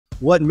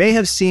What may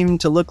have seemed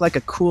to look like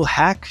a cool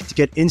hack to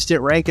get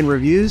instant rank and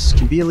reviews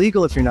can be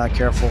illegal if you're not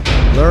careful.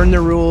 Learn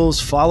the rules,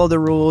 follow the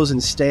rules,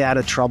 and stay out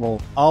of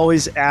trouble.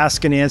 Always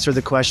ask and answer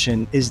the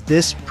question, is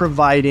this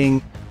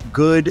providing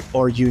good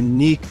or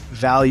unique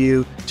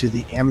value to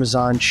the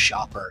Amazon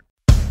shopper?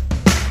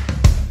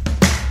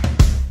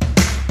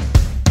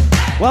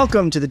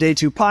 Welcome to the Day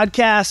 2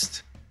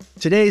 podcast.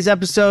 Today's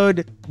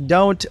episode,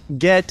 Don't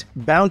Get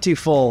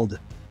Bountiful.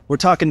 We're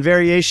talking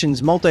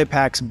variations,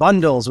 multi-packs,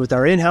 bundles with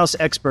our in-house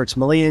experts,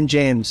 Malia and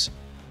James.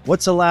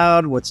 What's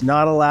allowed, what's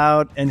not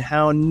allowed, and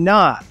how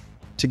not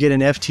to get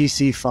an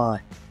FTC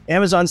fine.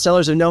 Amazon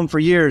sellers have known for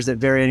years that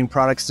variating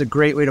products is a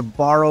great way to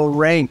borrow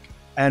rank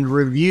and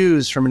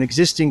reviews from an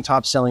existing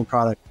top-selling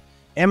product.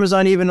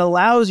 Amazon even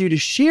allows you to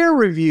share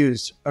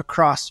reviews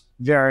across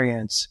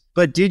variants.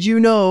 But did you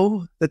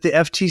know that the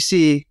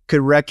FTC could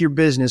wreck your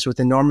business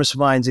with enormous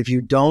fines if you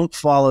don't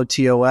follow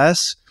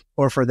TOS,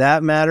 or for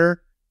that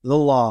matter, the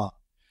law?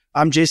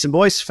 I'm Jason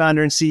Boyce,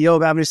 founder and CEO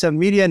of Avenue 7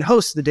 Media and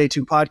host of the Day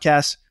 2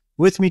 podcast.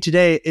 With me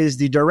today is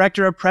the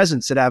Director of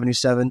Presence at Avenue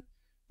 7,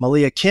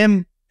 Malia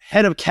Kim,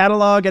 Head of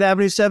Catalog at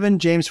Avenue 7,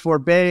 James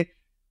Fort Bay.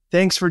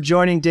 Thanks for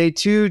joining Day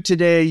 2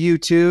 today, you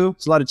two.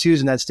 There's a lot of twos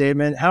in that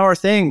statement. How are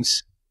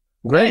things?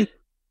 Great.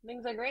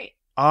 Things are great.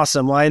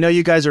 Awesome. Well, I know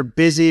you guys are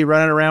busy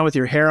running around with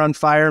your hair on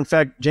fire. In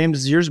fact,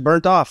 James, yours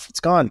burnt off. It's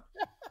gone.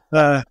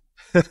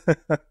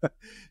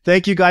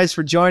 Thank you guys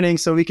for joining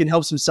so we can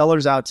help some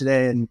sellers out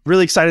today, and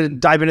really excited to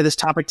dive into this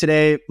topic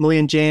today. Malia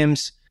and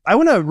James, I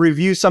want to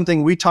review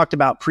something we talked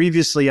about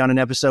previously on an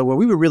episode where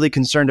we were really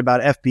concerned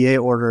about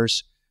FBA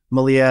orders.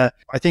 Malia,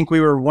 I think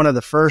we were one of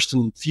the first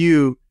and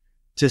few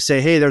to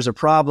say, hey, there's a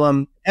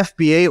problem.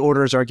 FBA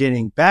orders are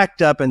getting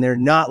backed up and they're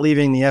not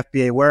leaving the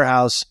FBA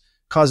warehouse,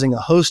 causing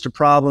a host of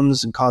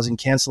problems and causing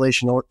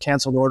cancellation or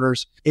canceled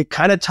orders. It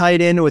kind of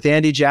tied in with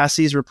Andy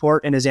Jassy's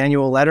report in his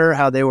annual letter,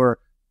 how they were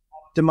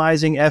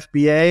optimizing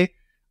FBA.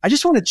 I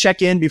just want to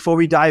check in before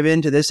we dive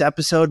into this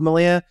episode,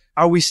 Malia.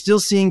 Are we still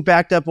seeing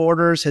backed up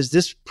orders? Has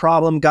this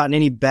problem gotten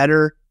any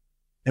better?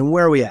 And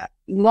where are we at?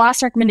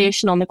 Last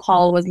recommendation on the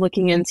call was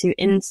looking into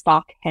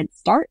in-stock head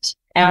start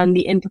and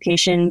the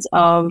implications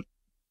of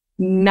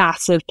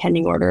massive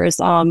pending orders.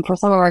 For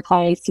some of our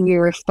clients, we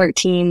were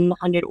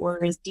 1,300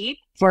 orders deep.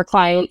 For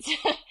clients,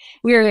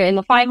 we were in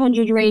the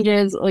 500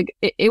 ranges. Like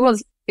it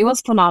was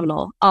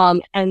phenomenal.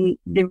 And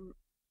the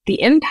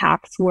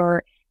impacts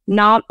were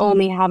not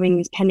only having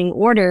these pending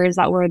orders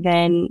that were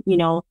then,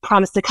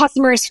 promised to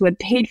customers who had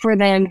paid for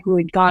them, who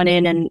had gone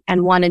in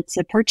and wanted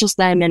to purchase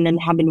them and then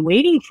have been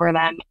waiting for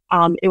them.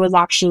 It was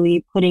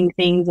actually putting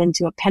things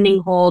into a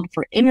pending hold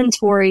for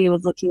inventory. It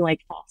was looking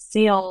like false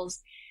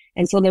sales.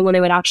 And so then when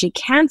they would actually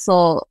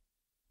cancel,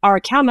 our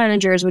account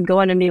managers would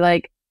go in and be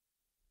like,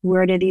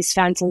 where did these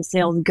phantom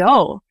sales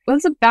go? It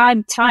was a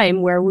bad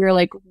time where we were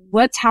like,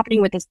 what's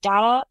happening with this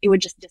data? It would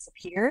just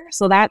disappear.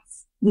 So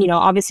that's,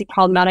 obviously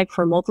problematic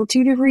for a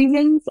multitude of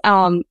reasons.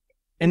 And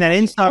that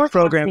in-stock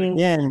program,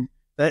 again,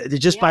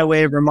 by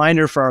way of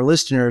reminder for our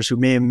listeners who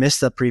may have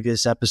missed the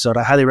previous episode,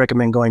 I highly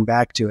recommend going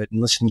back to it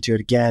and listening to it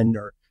again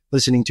or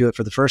listening to it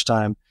for the first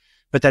time.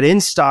 But that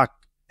in-stock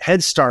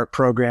Head Start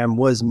program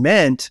was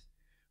meant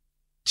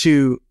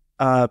to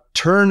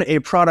turn a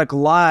product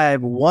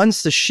live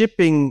once the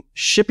shipping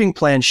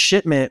plan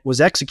shipment was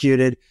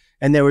executed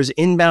and there was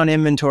inbound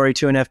inventory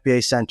to an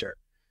FBA center.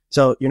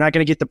 So you're not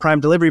going to get the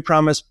prime delivery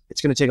promise. It's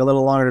going to take a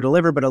little longer to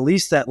deliver, but at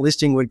least that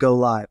listing would go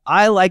live.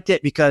 I liked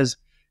it because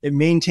it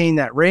maintained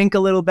that rank a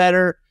little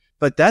better,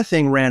 but that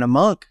thing ran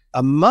amok.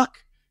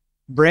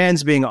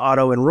 Brands being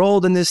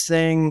auto-enrolled in this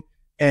thing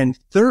and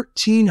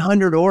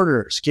 1,300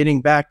 orders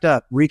getting backed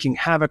up, wreaking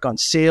havoc on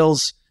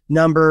sales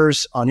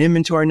numbers, on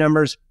inventory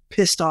numbers,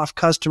 pissed off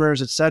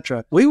customers,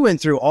 etc. We went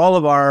through all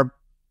of our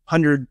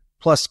 100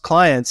 plus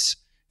clients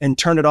and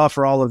turned it off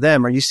for all of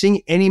them. Are you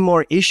seeing any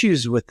more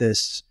issues with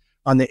this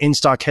on the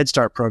in-stock Head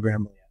Start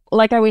program?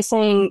 Like I was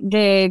saying,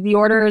 the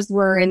orders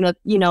were in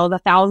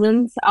the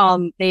thousands.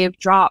 They've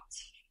dropped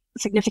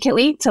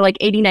significantly to like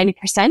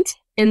 80-90%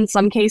 in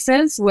some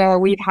cases, where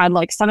we've had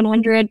like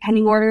 700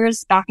 pending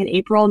orders back in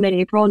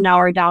mid-April. Now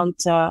we're down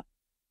to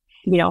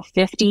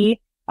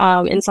 50.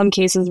 In some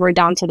cases, we're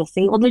down to the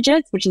single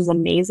digits, which is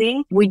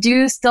amazing. We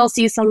do still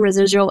see some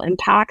residual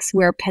impacts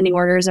where pending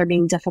orders are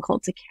being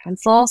difficult to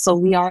cancel. So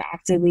we are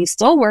actively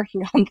still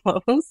working on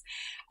those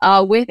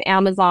with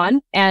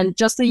Amazon. And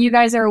just so you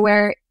guys are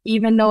aware,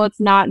 even though it's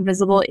not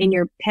visible in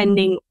your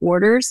pending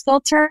orders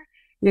filter,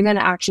 you're going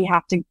to actually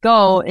have to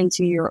go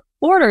into your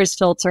orders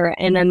filter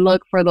and then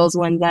look for those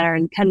ones that are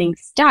in pending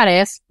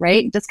status,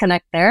 right?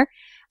 Disconnect there,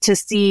 to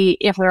see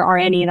if there are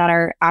any that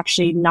are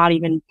actually not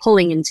even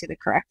pulling into the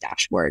correct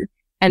dashboard,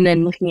 and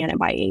then looking at it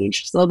by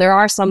age. So there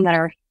are some that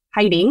are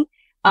hiding,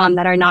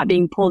 that are not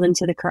being pulled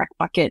into the correct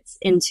buckets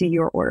into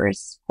your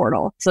orders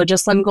portal. So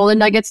just some golden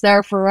nuggets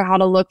there for how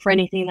to look for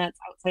anything that's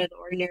outside of the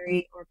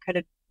ordinary or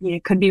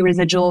could be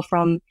residual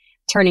from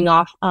turning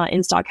off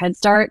in-stock Head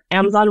Start.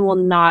 Amazon will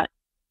not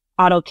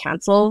auto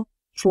cancel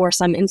for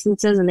some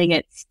instances and they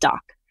get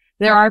stuck.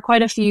 There are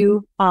quite a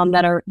few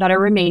that are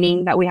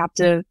remaining that we have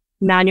to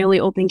manually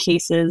open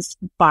cases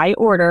by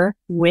order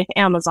with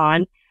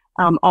Amazon.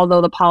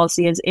 Although the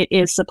policy is it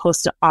is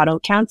supposed to auto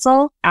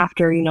cancel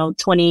after,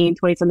 20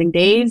 something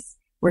days.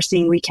 We're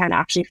seeing we can't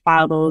actually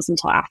file those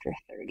until after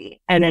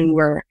 30. And then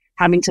we're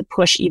having to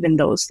push even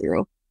those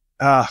through.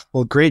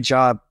 Well, great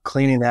job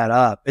cleaning that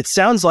up. It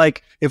sounds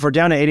like if we're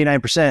down to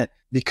 89%,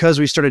 because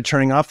we started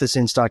turning off this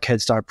in-stock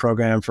head start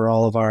program for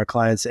all of our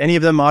clients, any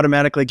of them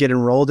automatically get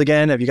enrolled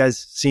again? Have you guys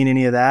seen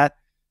any of that?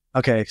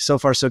 Okay, so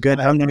far so good.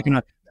 I'm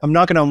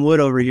knocking on wood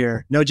over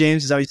here. No,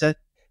 James, is that what you said?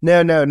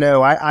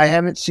 No. I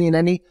haven't seen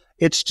any.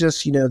 It's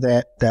just,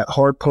 that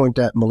hard point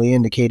that Malia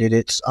indicated.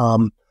 It's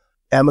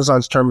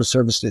Amazon's term of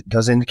service that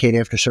does indicate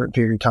after a certain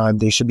period of time,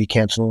 they should be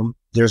canceling them.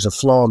 There's a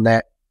flaw in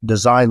that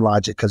design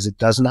logic because it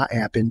does not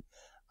happen.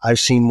 I've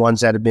seen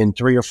ones that have been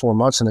 3 or 4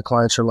 months and the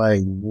clients are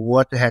like,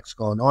 what the heck's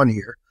going on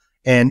here?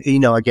 And,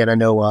 again, I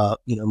know,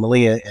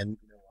 Malia and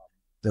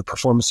the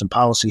performance and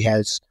policy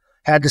has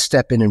had to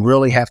step in and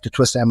really have to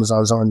twist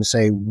Amazon's arm to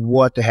say,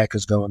 what the heck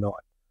is going on?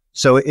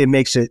 So it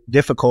makes it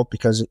difficult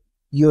because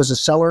you as a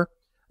seller,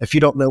 if you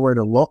don't know where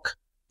to look,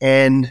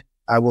 and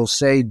I will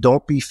say,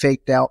 don't be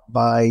faked out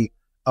by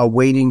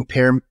awaiting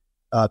payment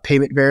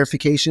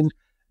verification.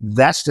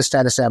 That's the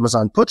status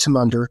Amazon puts them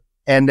under.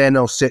 And then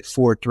they'll sit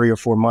for 3 or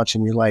 4 months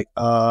and you're like,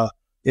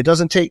 it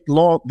doesn't take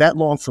that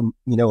long from,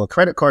 a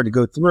credit card to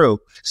go through.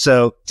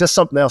 So just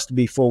something else to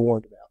be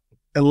forewarned about.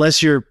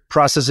 Unless you're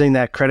processing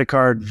that credit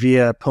card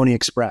via Pony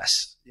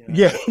Express.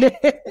 Yeah.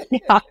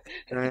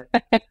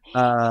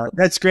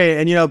 That's great.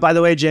 And, by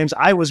the way, James,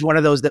 I was one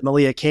of those that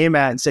Malia came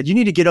at and said, you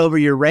need to get over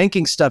your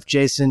ranking stuff,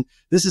 Jason.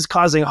 This is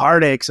causing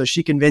heartache. So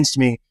she convinced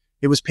me.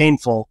 It was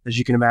painful, as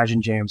you can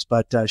imagine, James,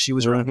 but she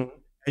was right,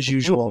 as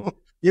usual.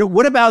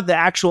 What about the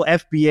actual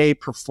FBA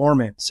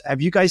performance?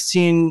 Have you guys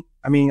seen,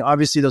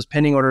 obviously those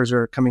pending orders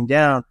are coming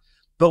down,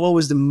 but what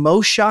was the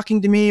most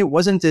shocking to me, it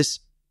wasn't this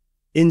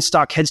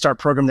in-stock Head Start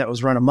program that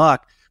was run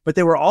amok, but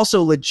there were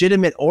also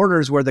legitimate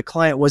orders where the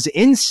client was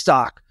in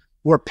stock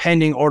where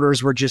pending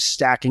orders were just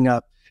stacking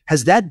up.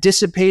 Has that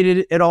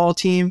dissipated at all,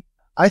 team?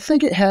 I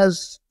think it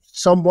has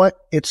somewhat.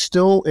 It's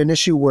still an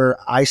issue where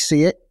I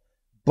see it,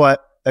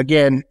 but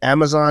again,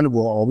 Amazon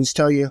will always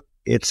tell you,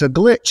 it's a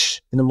glitch.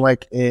 And I'm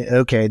like,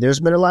 okay, there's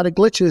been a lot of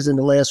glitches in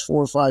the last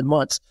 4 or 5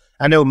 months.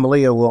 I know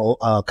Malia will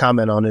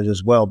comment on it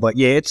as well, but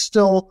yeah,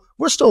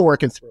 we're still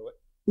working through it.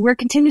 We're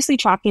continuously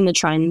tracking the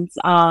trends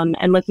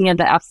and looking at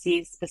the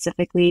FCs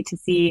specifically to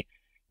see,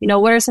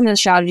 what are some of the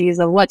strategies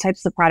of what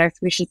types of products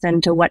we should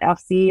send to what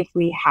FC if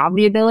we have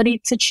the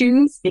ability to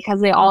choose, because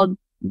they all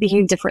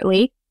behave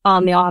differently.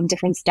 They all have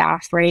different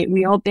staff, right?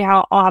 We hope they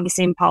all have the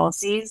same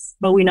policies,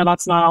 but we know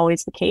that's not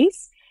always the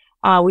case.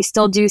 We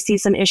still do see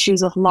some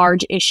issues with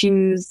large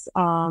issues,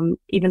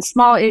 even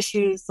small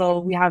issues. So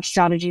we have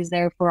strategies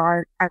there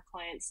for our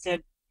clients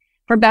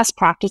for best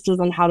practices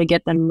on how to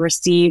get them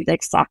received,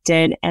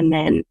 accepted, and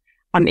then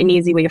an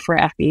easy way for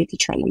FBA to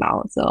turn them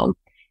out. So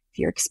if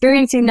you're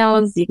experiencing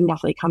those, you can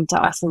definitely come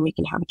to us and we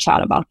can have a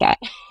chat about that.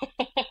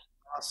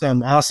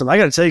 Awesome. I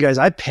got to tell you guys,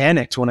 I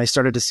panicked when I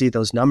started to see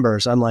those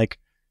numbers. I'm like,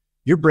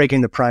 you're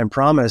breaking the prime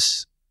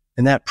promise,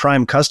 and that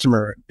prime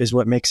customer is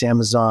what makes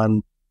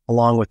Amazon,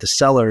 along with the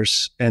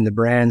sellers and the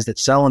brands that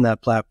sell on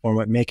that platform,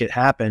 what make it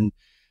happen.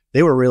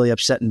 They were really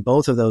upset in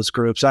both of those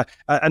groups.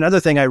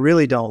 Another thing I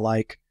really don't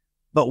like,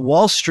 but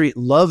Wall Street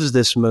loves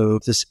this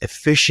move, this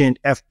efficient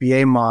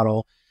FBA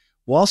model.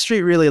 Wall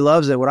Street really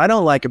loves it. What I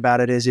don't like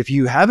about it is if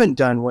you haven't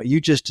done what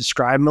you just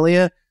described,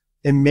 Malia,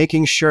 in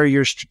making sure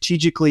you're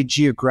strategically,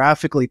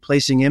 geographically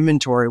placing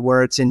inventory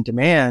where it's in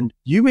demand,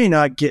 you may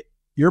not get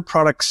your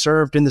product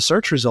served in the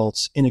search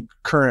results in a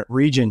current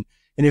region.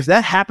 And if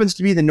that happens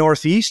to be the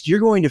Northeast, you're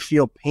going to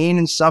feel pain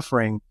and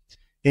suffering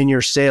in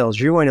your sales.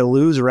 You're going to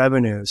lose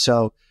revenue.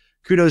 So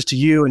kudos to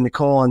you and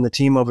Nicole and the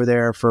team over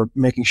there for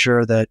making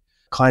sure that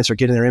clients are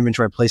getting their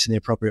inventory placed in the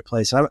appropriate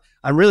place.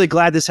 I'm really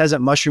glad this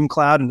hasn't mushroom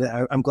cloud, and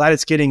I'm glad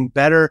it's getting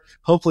better.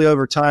 Hopefully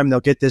over time, they'll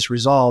get this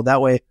resolved.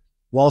 That way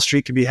Wall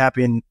Street can be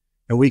happy and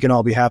we can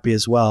all be happy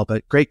as well.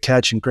 But great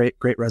catch and great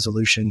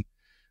resolution.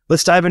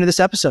 Let's dive into this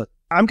episode.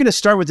 I'm going to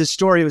start with this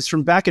story. It was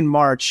from back in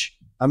March.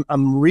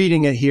 I'm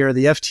reading it here.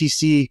 The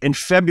FTC in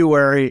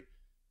February,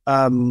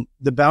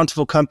 the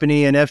Bountiful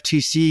Company and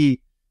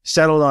FTC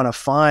settled on a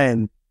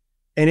fine.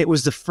 And it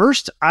was the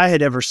first I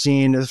had ever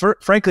seen.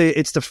 Frankly,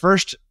 it's the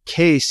first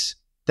case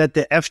that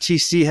the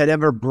FTC had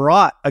ever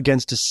brought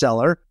against a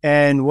seller.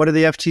 And what did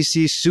the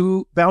FTC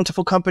sue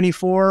Bountiful Company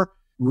for?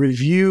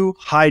 Review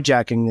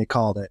hijacking, they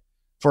called it,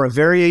 for a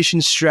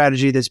variation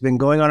strategy that's been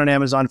going on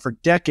Amazon for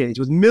decades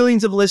with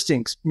millions of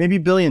listings, maybe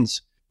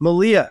billions.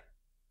 Malia,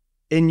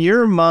 in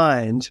your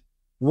mind,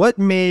 what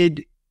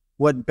made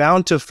what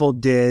Bountiful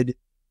did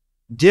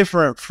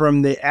different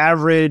from the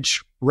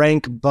average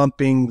rank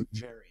bumping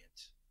variant?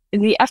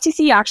 The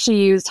FTC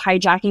actually used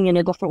hijacking in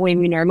a different way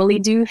we normally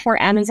do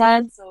for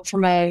Amazon. So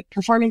from a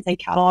performance and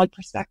catalog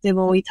perspective,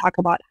 when we talk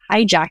about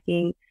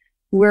hijacking,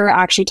 we're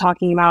actually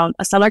talking about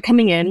a seller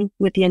coming in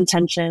with the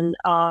intention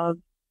of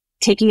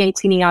taking and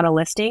cleaning out a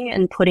listing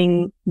and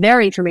putting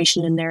their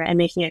information in there and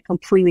making it a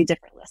completely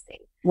different listing.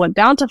 what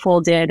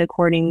Bountiful did,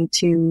 according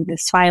to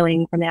this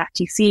filing from the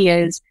FTC,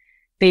 is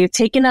they've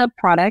taken a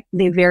product,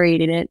 they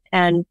variated it,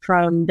 and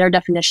from their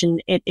definition,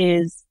 it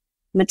is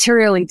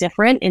materially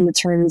different in the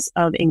terms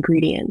of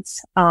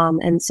ingredients.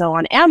 And so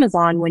on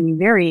Amazon, when you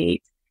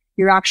variate,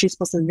 you're actually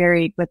supposed to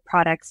vary with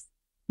products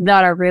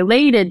that are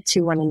related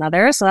to one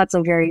another. So that's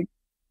a very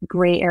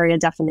gray area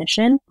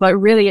definition, but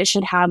really it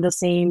should have the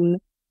same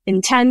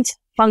intent,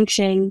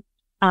 function,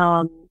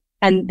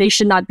 and they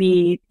should not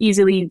be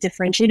easily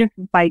differentiated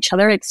by each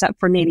other except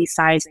for maybe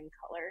size and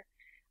color.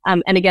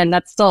 And again,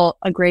 that's still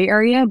a gray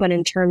area, but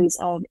in terms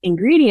of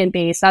ingredient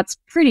base, that's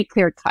pretty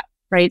clear cut,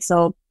 right?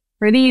 So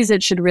for these,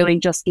 it should really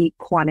just be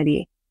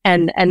quantity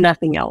and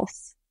nothing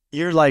else.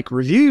 You're like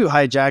review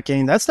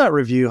hijacking. That's not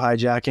review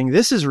hijacking.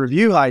 This is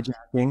review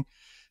hijacking.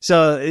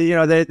 So,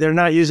 they're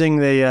not using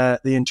the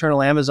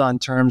internal Amazon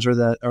terms or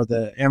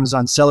the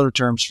Amazon seller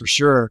terms for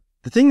sure.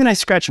 The thing that I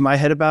scratched my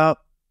head about,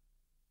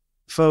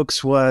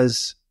 folks,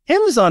 was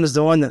Amazon is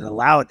the one that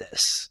allowed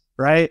this,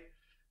 right?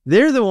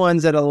 They're the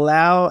ones that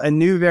allow a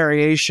new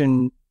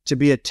variation to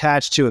be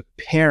attached to a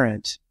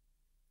parent.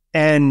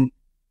 And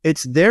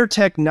it's their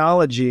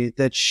technology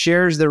that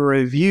shares the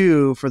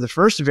review for the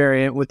first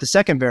variant with the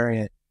second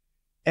variant.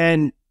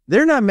 And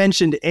they're not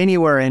mentioned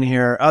anywhere in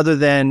here other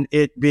than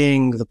it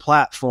being the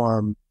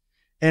platform.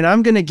 And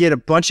I'm going to get a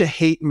bunch of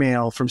hate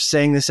mail from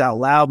saying this out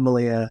loud,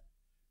 Malia.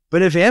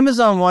 But if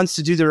Amazon wants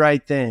to do the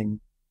right thing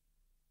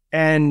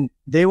and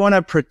they want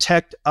to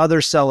protect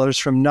other sellers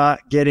from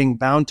not getting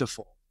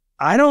Bountiful,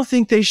 I don't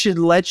think they should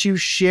let you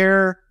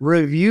share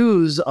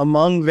reviews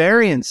among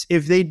variants.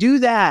 If they do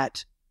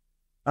that,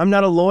 I'm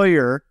not a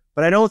lawyer,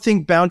 but I don't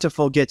think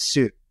Bountiful gets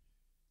sued.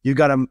 You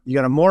got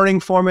a morning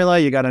formula,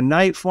 you got a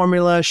night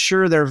formula.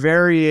 Sure, they're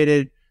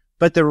variated,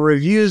 but the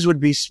reviews would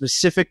be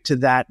specific to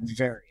that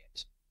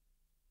variant.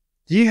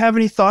 Do you have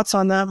any thoughts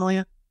on that,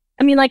 Malia?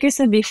 I mean, like I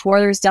said before,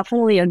 there's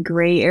definitely a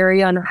gray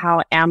area on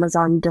how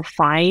Amazon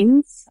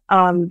defines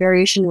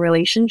variation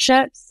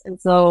relationships. And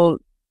so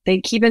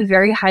they keep it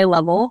very high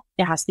level.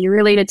 It has to be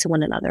related to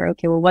one another.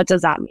 Okay, well, what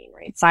does that mean,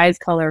 right? Size,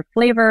 color,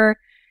 flavor.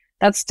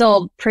 That's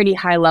still pretty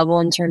high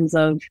level in terms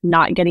of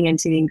not getting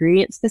into the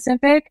ingredient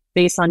specific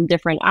based on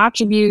different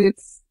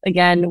attributes.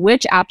 Again,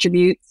 which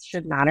attributes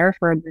should matter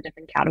for the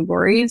different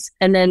categories?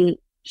 And then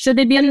should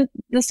they be on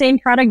the same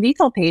product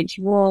detail page?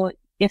 Well,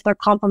 if they're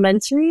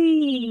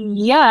complementary,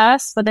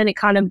 yes, but then it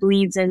kind of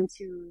bleeds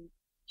into,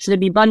 should it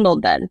be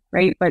bundled then,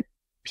 right? But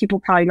people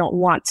probably don't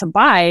want to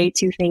buy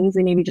two things.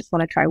 They maybe just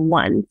want to try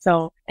one.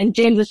 So, and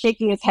James is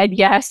shaking his head,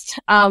 yes.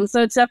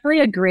 So it's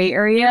definitely a gray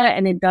area,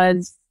 and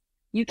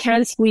you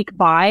can squeak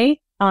by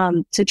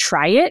to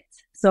try it.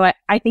 So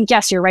I think,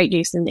 yes, you're right,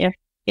 Jason.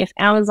 If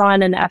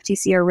Amazon and the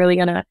FTC are really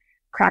going to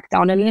crack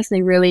down on this,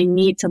 they really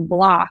need to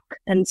block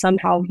and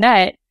somehow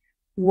vet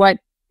what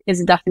is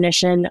the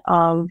definition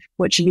of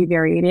what should be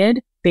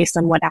variated based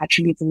on what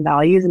attributes and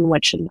values and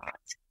what should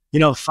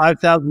not.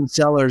 5,000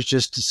 sellers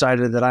just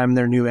decided that I'm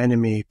their new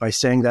enemy by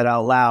saying that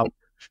out loud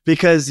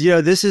because,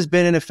 this has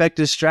been an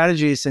effective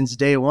strategy since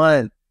day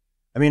one.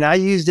 I mean, I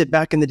used it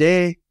back in the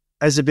day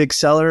as a big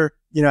seller.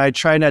 I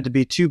try not to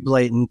be too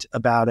blatant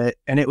about it.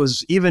 And it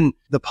was even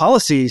the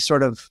policy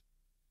sort of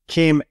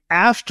came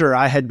after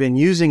I had been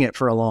using it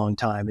for a long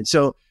time. And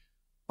so,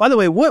 by the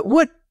way,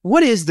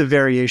 what is the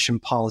variation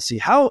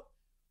policy?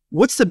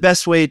 What's the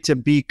best way to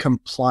be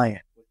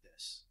compliant with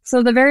this?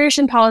 So the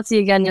variation policy,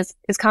 again,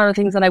 is kind of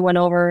the things that I went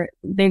over.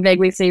 They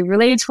vaguely say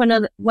related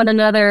to one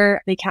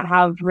another. They can't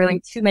have really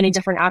too many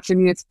different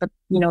attributes, but,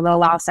 they'll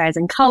allow size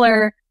and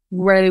color.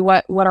 Really,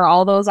 what are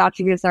all those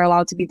attributes that are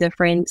allowed to be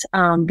different?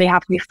 They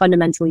have to be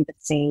fundamentally the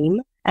same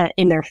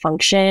in their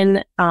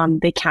function.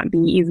 They can't be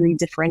easily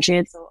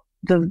differentiated. So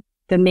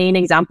the main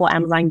example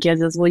Amazon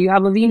gives is, well, you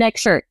have a V-neck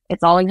shirt.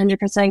 It's all in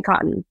 100%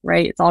 cotton,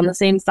 right? It's all in the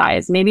same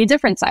size, maybe a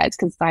different size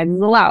because size is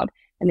allowed.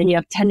 And then you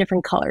have 10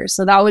 different colors.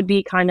 So that would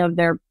be kind of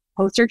their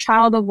poster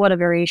child of what a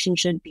variation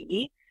should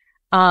be.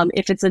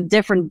 If it's a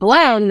different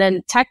blend,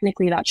 then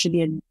technically that should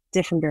be a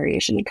different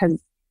variation because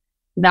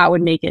that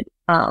would make it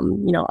a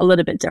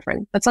little bit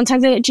different. But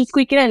sometimes they just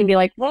squeak it in and be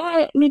like,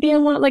 well, maybe I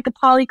want like a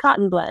poly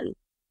cotton blend.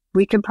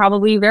 We could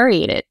probably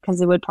variate it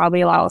because it would probably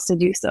allow us to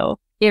do so.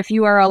 If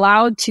you are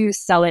allowed to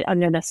sell it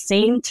under the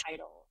same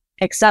title,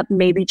 except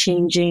maybe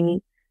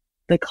changing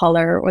the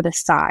color or the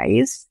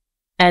size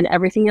and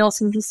everything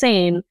else is the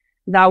same,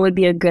 that would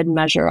be a good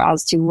measure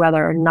as to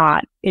whether or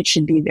not it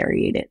should be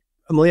variated.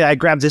 Malia, I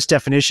grabbed this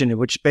definition,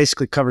 which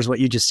basically covers what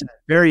you just said.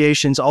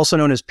 Variations, also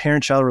known as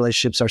parent-child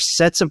relationships, are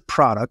sets of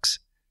products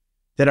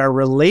that are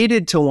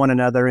related to one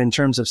another in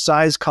terms of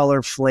size,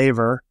 color,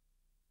 flavor.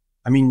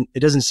 I mean, it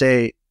doesn't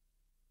say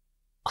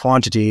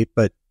quantity,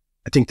 but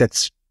I think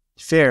that's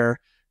fair.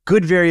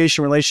 Good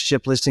variation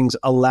relationship listings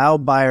allow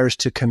buyers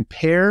to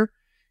compare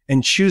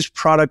and choose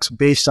products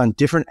based on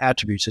different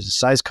attributes such as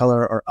size,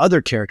 color, or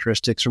other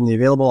characteristics from the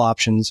available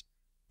options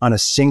on a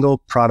single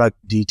product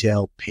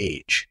detail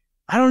page.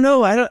 I don't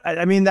know.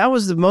 I mean, that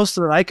was the most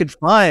that I could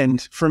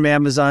find from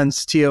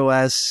Amazon's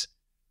TOS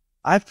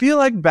I feel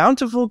like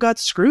Bountiful got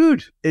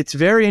screwed. It's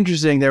very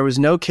interesting. There was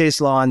no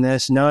case law on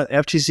this. No,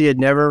 FTC had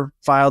never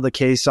filed a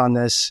case on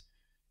this.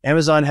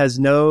 Amazon has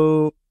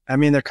no, I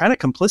mean, they're kind of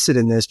complicit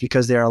in this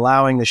because they're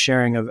allowing the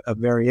sharing of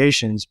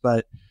variations.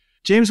 But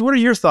James, what are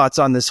your thoughts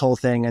on this whole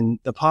thing and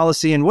the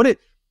policy and what it,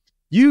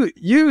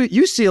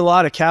 you see a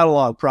lot of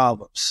catalog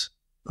problems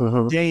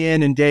day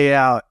in and day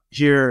out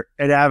here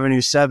at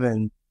Avenue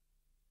 7.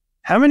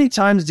 How many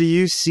times do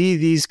you see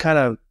these kind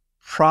of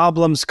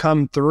problems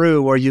come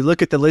through where you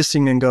look at the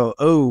listing and go,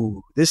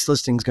 oh, this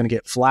listing is going to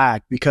get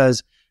flagged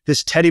because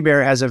this teddy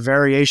bear has a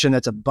variation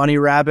that's a bunny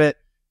rabbit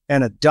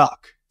and a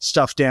duck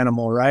stuffed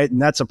animal, right?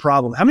 And that's a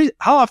problem.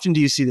 How often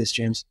do you see this,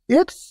 James?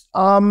 It's,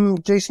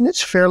 Jason,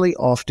 it's fairly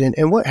often.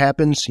 And what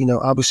happens,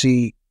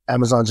 obviously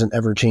Amazon's an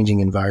ever-changing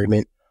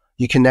environment.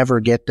 You can never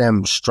get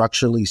them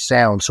structurally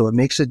sound, so it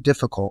makes it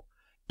difficult.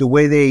 The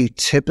way they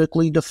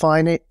typically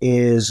define it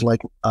is,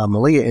 like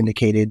Malia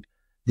indicated,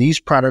 these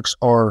products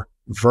are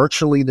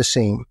virtually the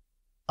same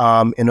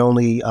and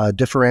only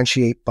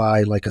differentiate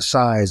by like a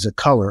size, a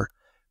color.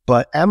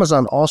 But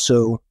Amazon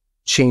also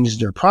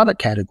changed their product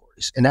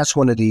categories, and that's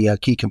one of the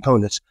key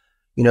components.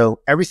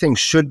 Everything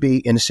should be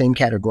in the same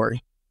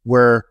category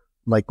where,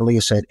 like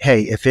Malia said,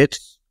 hey, if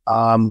it's,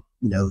 to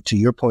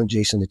your point,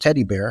 Jason, the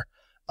teddy bear,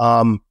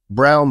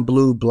 brown,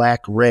 blue,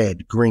 black,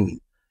 red, green.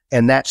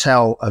 And that's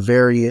how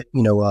variants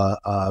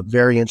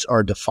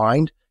are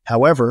defined.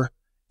 However,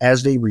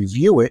 as they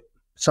review it,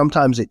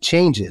 sometimes it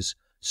changes.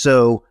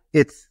 So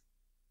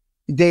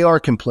they are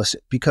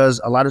complicit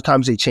because a lot of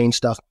times they change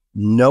stuff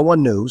no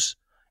one knows.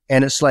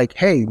 And it's like,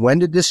 hey, when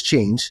did this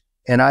change?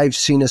 And I've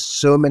seen this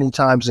so many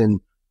times in,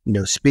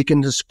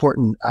 speaking to support,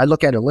 and I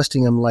look at a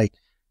listing, I'm like,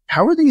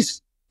 how are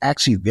these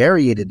actually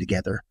variated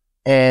together?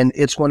 And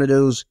it's one of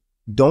those,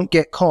 don't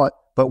get caught,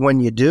 but when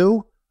you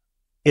do,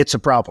 it's a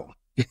problem.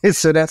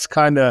 So that's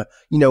kind of,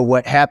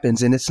 what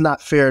happens. And it's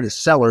not fair to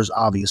sellers,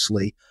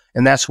 obviously.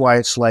 And that's why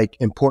it's like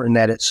important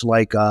that it's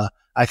like,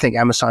 I think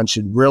Amazon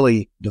should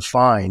really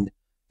define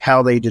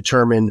how they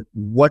determine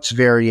what's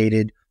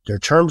variated, their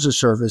terms of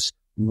service,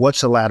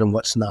 what's allowed and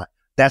what's not.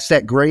 That's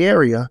that gray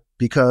area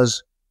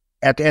because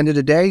at the end of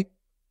the day,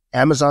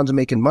 Amazon's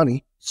making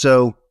money.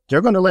 So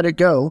they're going to let it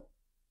go,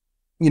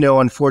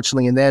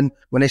 unfortunately. And then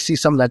when they see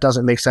something that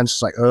doesn't make sense,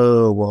 it's like,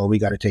 oh, well, we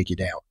got to take you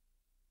down.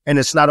 And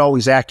it's not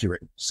always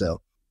accurate.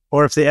 So,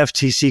 or if the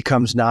FTC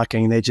comes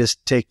knocking, they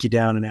just take you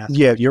down and ask.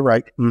 Yeah, you're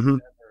right.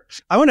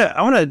 I want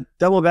to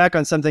double back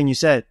on something you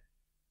said.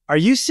 Are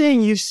you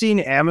saying you've seen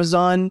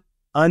Amazon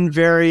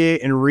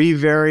unvariate and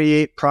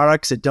revariate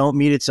products that don't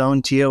meet its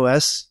own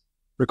TOS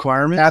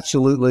requirements?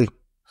 Absolutely.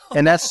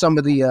 And that's some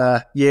of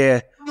the,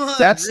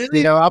 that's,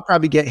 really? I'll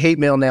probably get hate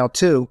mail now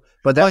too,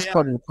 but that's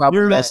part of the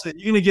problem. You're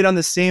going to get on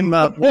the same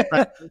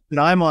that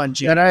I'm on,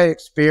 Jim. And I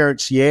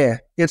experienced,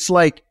 it's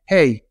like,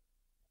 hey,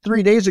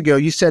 3 days ago,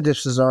 you said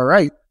this is all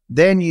right.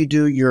 Then you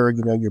do your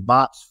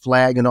box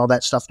flag and all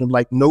that stuff. And I'm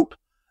like, nope.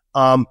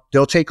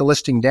 They'll take a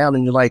listing down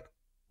and you're like,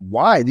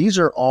 why? These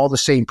are all the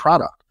same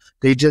product.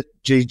 They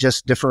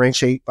just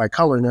differentiate by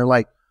color. And they're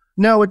like,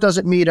 no, it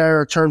doesn't meet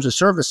our terms of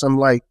service. I'm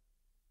like,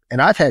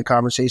 and I've had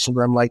conversations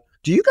where I'm like,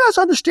 do you guys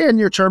understand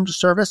your terms of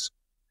service?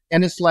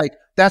 And it's like,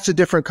 that's a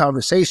different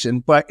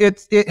conversation, but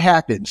it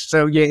happens.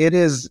 So yeah, it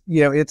is,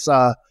 it's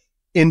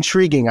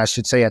intriguing, I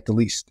should say, at the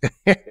least.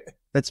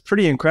 That's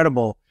pretty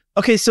incredible.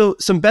 Okay, so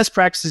some best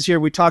practices here.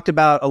 We talked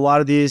about a lot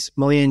of these,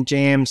 Malia and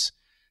James,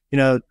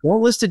 don't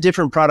list a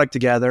different product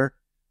together,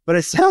 but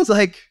it sounds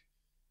like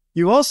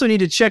you also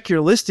need to check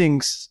your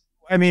listings.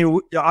 I mean,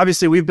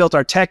 obviously we've built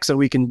our tech so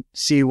we can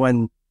see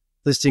when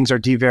listings are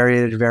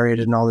devariated,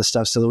 variated, and all this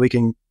stuff so that we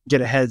can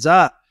get a heads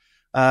up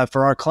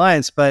for our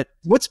clients. But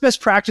what's best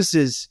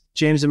practices,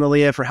 James and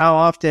Malia, for how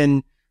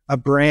often a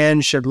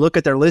brand should look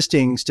at their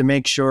listings to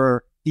make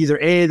sure either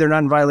A, they're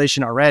not in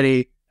violation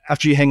already.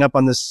 After you hang up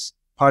on this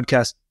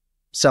podcast,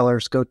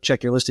 sellers, go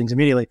check your listings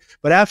immediately.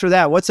 But after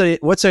that, what's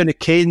a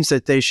cadence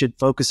that they should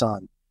focus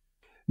on?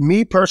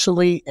 Me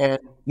personally, and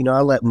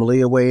I'll let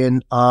Malia weigh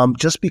in,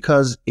 just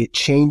because it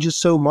changes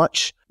so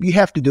much, you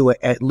have to do it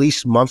at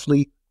least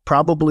monthly,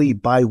 probably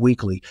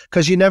bi-weekly,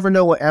 because you never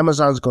know what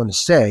Amazon's going to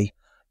say.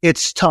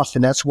 It's tough.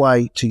 And that's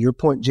why, to your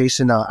point,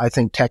 Jason, I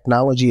think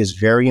technology is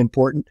very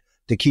important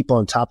to keep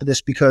on top of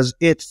this because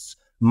it's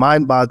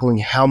mind-boggling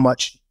how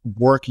much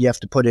work you have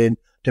to put in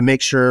to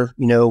make sure,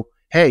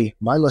 hey,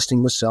 my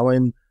listing was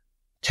selling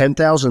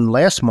 10,000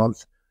 last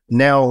month.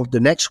 Now the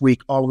next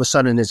week, all of a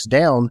sudden it's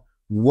down.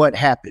 What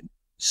happened?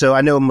 So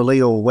I know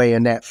Malia will weigh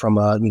in that from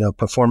a,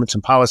 performance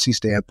and policy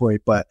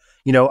standpoint, but,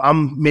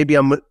 I'm maybe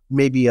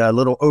a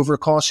little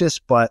overcautious,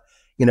 but,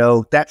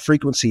 that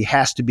frequency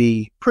has to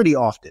be pretty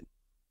often.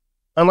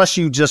 Unless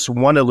you just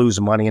want to lose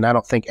money, and I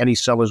don't think any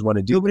sellers want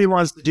to do. Nobody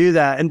wants to do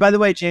that. And by the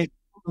way, James,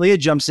 Malia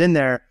jumps in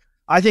there.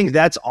 I think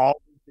that's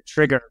all the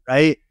trigger,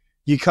 right?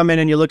 You come in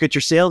and you look at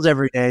your sales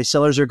every day.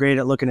 Sellers are great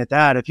at looking at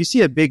that. If you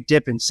see a big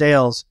dip in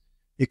sales,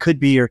 it could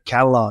be your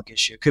catalog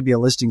issue. It could be a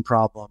listing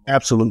problem.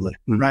 Absolutely.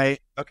 Right?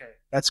 Okay,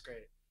 that's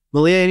great.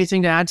 Malia,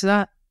 anything to add to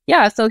that?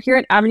 Yeah, so here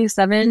at Avenue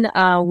 7,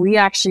 we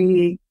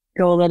actually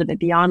go a little bit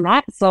beyond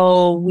that.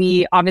 So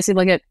we obviously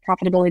look at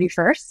profitability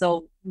first.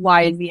 So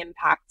why is the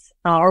impact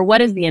or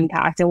what is the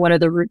impact and what are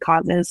the root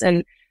causes?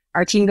 And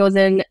our team goes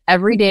in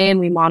every day and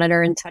we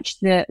monitor and touch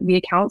the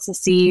accounts to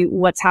see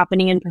what's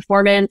happening in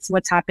performance,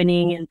 what's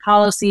happening in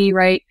policy,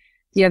 right?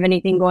 Do you have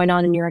anything going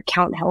on in your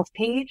account health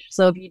page?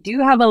 So if you do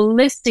have a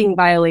listing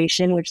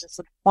violation, which this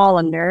would fall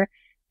under,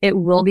 it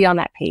will be on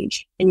that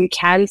page. And you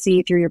can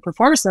see through your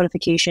performance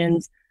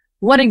notifications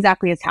what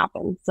exactly has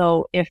happened.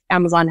 So if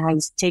Amazon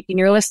has taken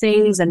your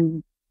listings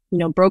and,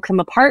 broke them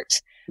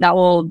apart, that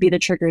will be the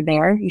trigger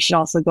there. You should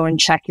also go and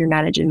check your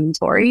managed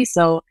inventory.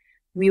 So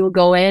we will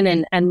go in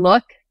and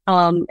look,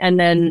 and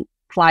then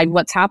flag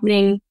what's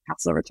happening,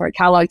 pass it over to our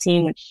catalog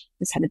team, which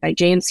is headed by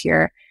James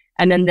here.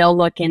 And then they'll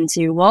look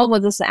into, well,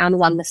 was this an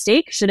Amazon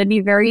mistake? Should it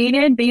be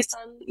variated based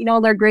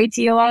on, their grade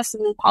TOS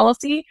and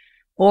policy?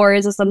 Or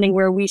is it something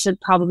where we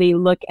should probably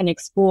look and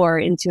explore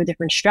into a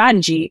different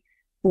strategy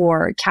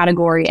for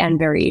category and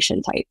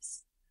variation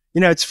types?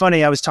 It's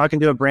funny. I was talking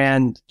to a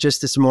brand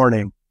just this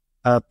morning,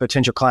 a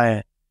potential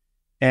client,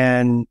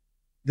 and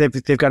they've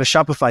got a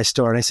Shopify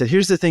store. And I said,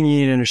 here's the thing you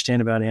need to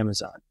understand about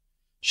Amazon.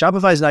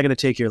 Shopify is not going to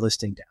take your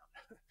listing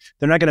down.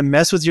 They're not going to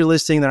mess with your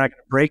listing. They're not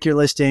going to break your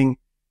listing.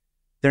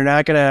 They're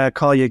not going to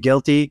call you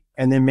guilty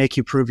and then make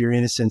you prove your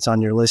innocence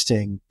on your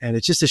listing. And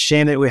it's just a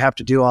shame that we have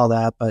to do all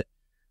that. But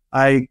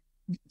I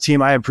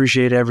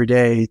appreciate every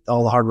day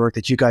all the hard work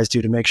that you guys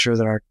do to make sure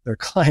that our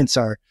clients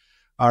are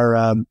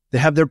they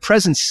have their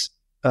presence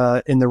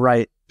in the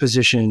right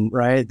position,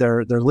 right?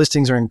 Their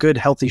listings are in good,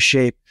 healthy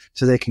shape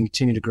so they can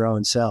continue to grow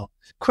and sell.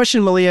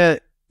 Question, Malia,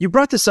 you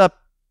brought this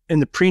up in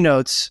the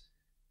pre-notes,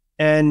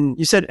 and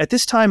you said at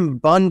this time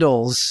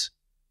bundles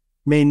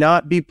may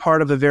not be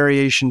part of a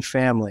variation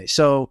family.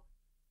 So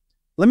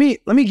let me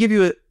give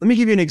you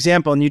an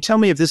example, and you tell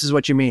me if this is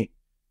what you mean.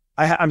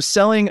 I'm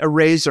selling a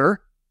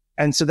razor,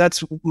 and so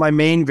that's my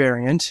main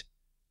variant.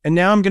 And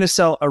now I'm going to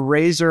sell a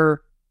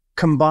razor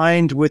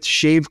combined with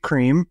shave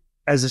cream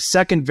as a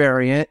second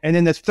variant. And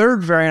then the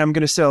third variant, I'm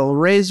going to sell a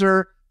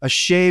razor, a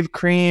shave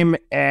cream,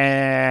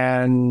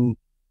 and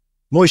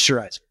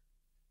moisturizer.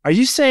 Are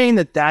you saying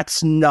that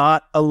that's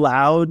not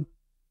allowed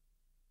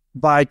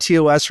by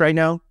TOS right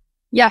now?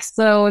 Yes.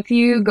 So if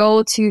you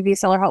go to the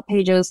seller help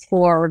pages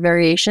for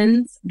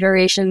variations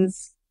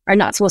are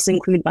not supposed to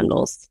include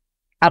bundles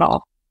at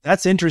all.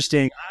 That's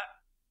interesting.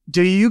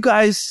 Do you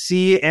guys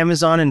see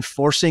Amazon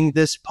enforcing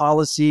this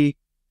policy?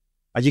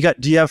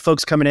 Do you have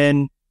folks coming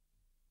in,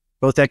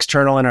 both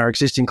external and our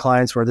existing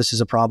clients, where this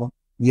is a problem?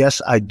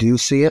 Yes, I do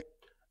see it.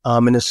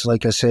 And it's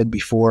like I said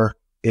before,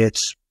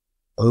 it's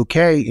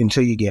okay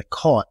until you get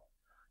caught.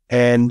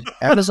 And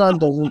Amazon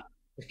doesn't,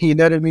 you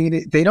know what I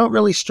mean? They don't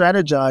really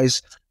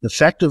strategize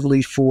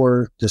effectively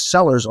for the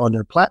sellers on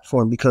their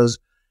platform because,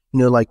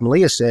 like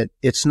Malia said,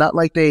 it's not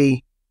like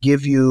they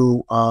give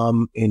you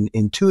an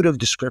intuitive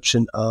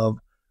description of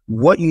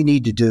what you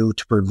need to do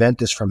to prevent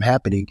this from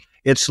happening.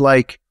 It's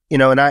like,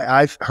 and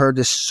I've heard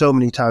this so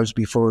many times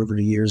before over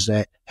the years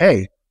that,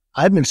 hey,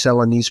 I've been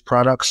selling these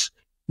products,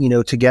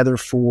 together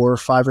for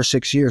 5 or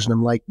 6 years. And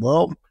I'm like,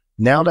 well,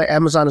 now that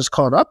Amazon has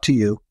caught up to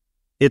you,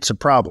 it's a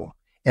problem.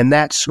 And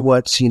that's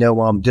what's,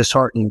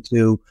 disheartening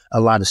to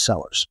a lot of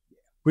sellers.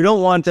 We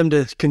don't want them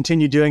to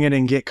continue doing it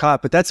and get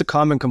caught, but that's a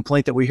common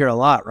complaint that we hear a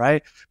lot,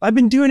 right? I've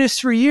been doing this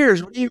for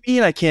years. What do you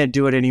mean I can't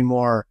do it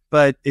anymore?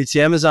 But it's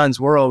Amazon's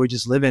world. We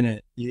just live in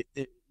it.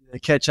 They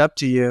catch up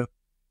to you.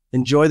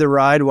 Enjoy the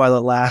ride while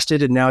it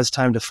lasted, and now it's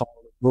time to follow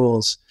the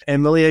rules.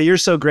 And Malia, you're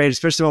so great,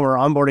 especially when we're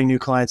onboarding new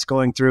clients,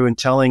 going through and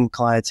telling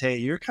clients, hey,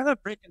 you're kind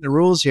of breaking the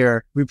rules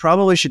here. We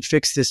probably should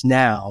fix this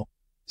now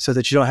so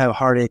that you don't have a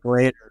heartache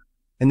later.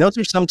 And those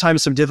are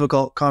sometimes some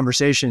difficult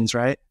conversations,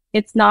 right?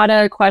 It's not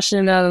a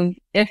question of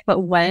if, but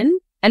when.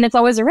 And it's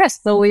always a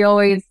risk. So we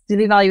always do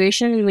the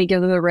evaluation and we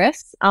give them the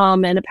risks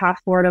and a path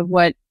forward of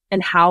what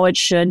and how it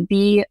should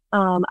be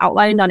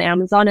outlined on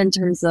Amazon in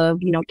terms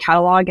of,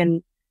 catalog.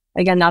 And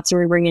again, that's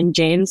where we bring in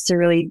James to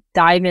really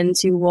dive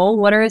into, well,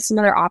 what are some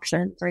other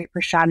options, right,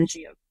 for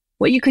strategy of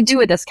what you could do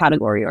with this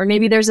category? Or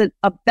maybe there's a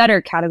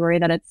better category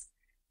that it's,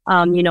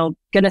 going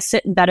to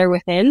sit better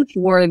within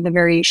for the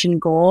variation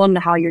goal and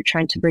how you're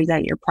trying to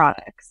present your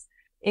products.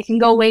 It can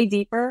go way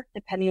deeper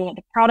depending on what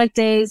the product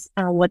is,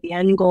 what the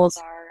end goals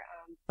are.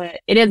 But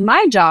it is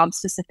my job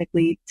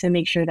specifically to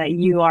make sure that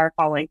you are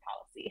following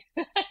policy.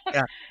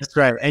 Yeah, that's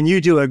right. And you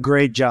do a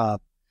great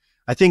job.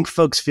 I think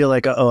folks feel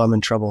like, oh, I'm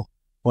in trouble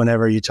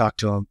whenever you talk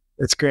to them.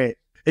 It's great.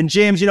 And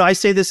James, I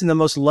say this in the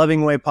most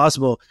loving way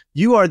possible.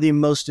 You are the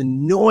most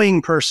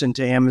annoying person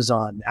to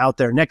Amazon out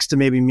there, next to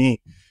maybe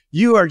me.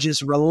 You are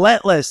just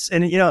relentless.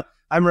 And,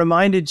 I'm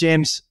reminded,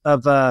 James,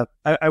 of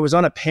I was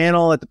on a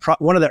panel at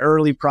one of the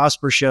early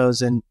Prosper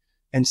shows, and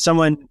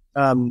someone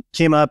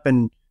came up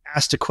and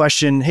asked a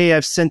question. Hey,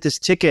 I've sent this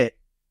ticket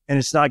and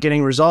it's not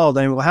getting resolved.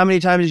 And well, how many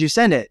times did you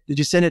send it? Did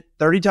you send it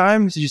 30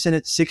 times? Did you send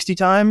it 60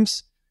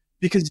 times?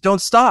 Because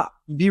don't stop.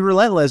 Be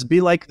relentless.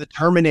 Be like the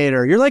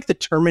Terminator. You're like the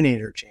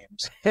Terminator,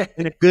 James,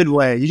 in a good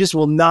way. You just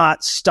will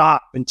not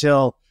stop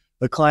until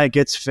the client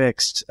gets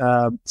fixed.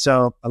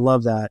 So I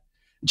love that.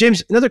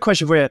 James, another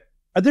question for you.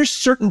 Are there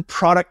certain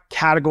product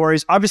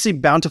categories? Obviously,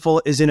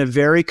 Bountiful is in a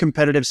very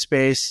competitive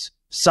space.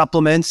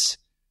 Supplements,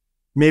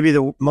 maybe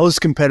the most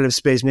competitive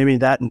space, maybe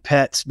that and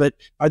pets. But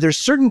are there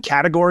certain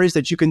categories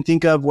that you can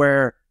think of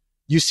where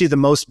you see the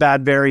most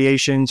bad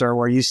variations, or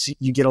where you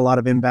get a lot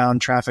of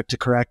inbound traffic to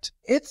correct?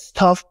 It's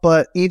tough,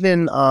 but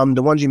even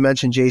the ones you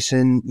mentioned,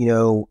 Jason,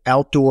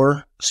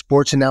 outdoor,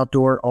 sports and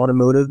outdoor,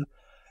 automotive,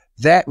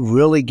 that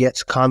really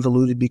gets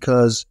convoluted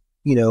because,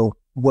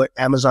 what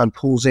Amazon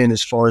pulls in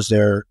as far as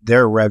their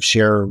rev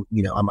share,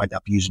 I might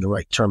not be using the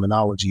right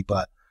terminology,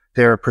 but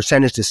their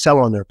percentage to sell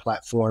on their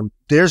platform,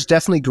 there's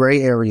definitely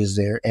gray areas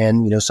there.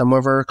 And, some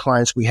of our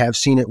clients, we have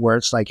seen it where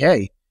it's like,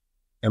 hey,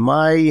 am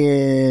I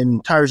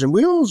in tires and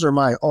wheels or am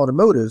I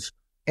automotive?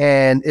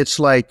 And it's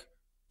like,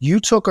 you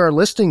took our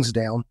listings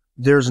down.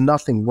 There's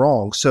nothing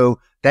wrong. So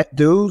that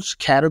those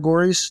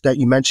categories that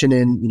you mentioned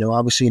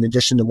obviously in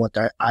addition to what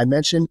I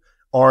mentioned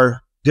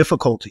are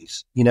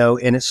difficulties,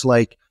 and it's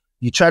like,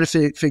 you try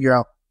to figure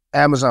out,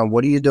 Amazon,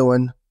 what are you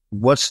doing?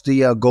 What's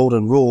the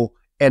golden rule?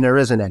 And there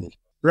isn't any.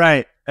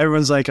 Right.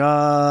 Everyone's like,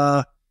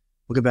 we'll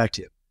get back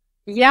to you.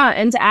 Yeah.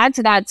 And to add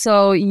to that,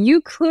 so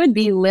you could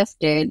be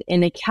listed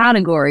in a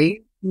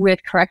category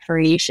with correct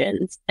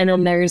variations. And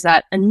then there's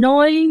that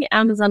annoying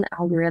Amazon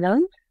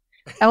algorithm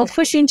that will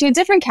push you into a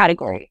different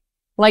category.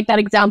 Like that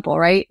example,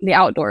 right? The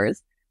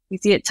outdoors. You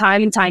see it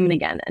time and time and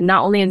again. And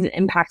not only is it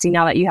impacting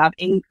now that you have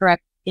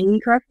incorrect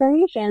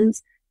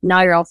variations,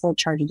 now you're also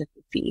charged a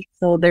different fee.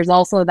 So there's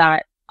also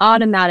that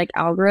automatic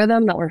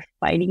algorithm that we're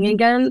fighting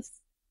against,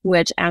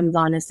 which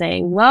Amazon is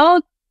saying,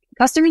 well,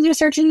 customers are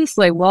searching this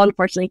way. Well,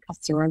 unfortunately,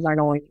 customers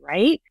aren't always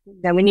right.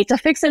 Then we need to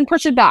fix it and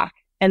push it back.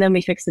 And then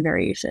we fix the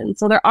variation.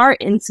 So there are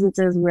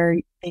instances where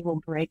they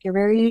will break your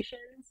variations.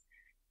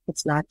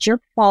 It's not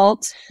your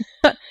fault.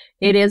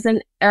 It is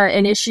an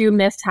issue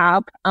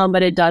mishap,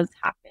 but it does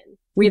happen.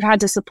 We've had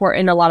to support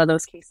in a lot of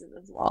those cases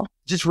as well.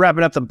 Just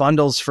wrapping up the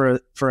bundles for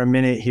a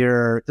minute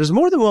here. There's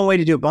more than one way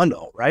to do a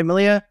bundle, right,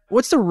 Malia?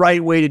 What's the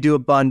right way to do a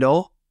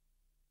bundle?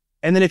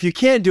 And then if you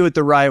can't do it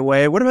the right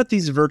way, what about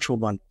these virtual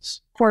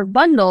bundles? For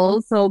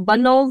bundles, so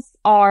bundles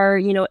are,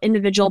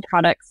 individual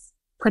products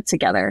put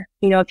together.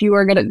 If you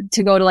were going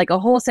to go to like a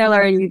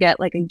wholesaler and you get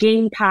like a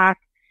game pack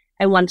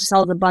and want to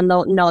sell the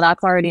bundle, no,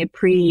 that's already a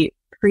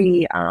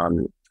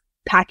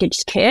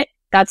packaged kit.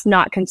 That's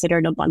not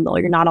considered a bundle.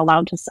 You're not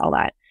allowed to sell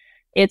that.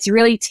 It's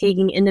really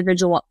taking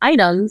individual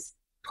items,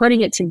 putting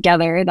it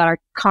together that are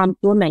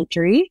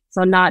complementary.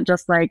 So not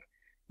just like,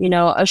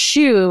 a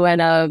shoe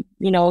and a,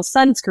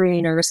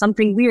 sunscreen or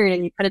something weird,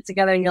 and you put it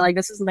together and you're like,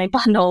 this is my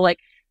bundle. Like,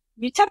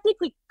 you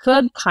technically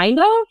could kind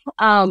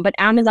of, but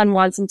Amazon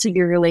wants them to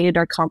be related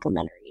or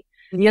complementary.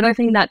 The other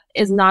thing that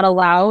is not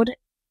allowed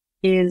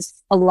is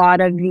a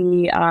lot of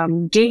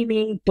the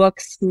gaming,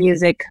 books,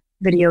 music,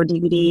 video,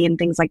 DVD, and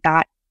things like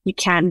that. You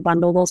can't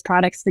bundle those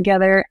products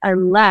together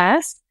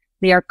unless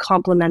they are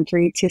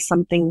complementary to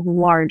something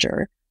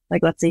larger.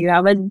 Like, let's say you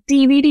have a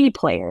DVD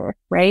player,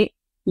 right?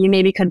 You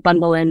maybe could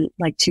bundle in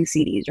like 2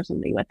 CDs or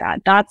something with that.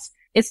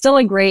 It's still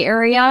a gray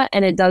area,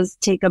 and it does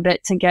take a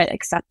bit to get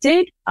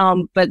accepted.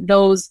 But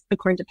those,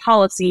 according to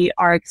policy,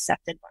 are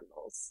accepted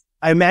bundles.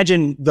 I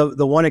imagine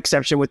the one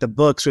exception with the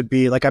books would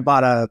be like, I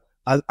bought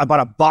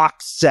a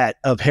box set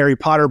of Harry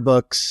Potter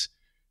books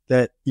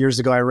that years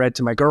ago I read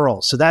to my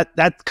girls. So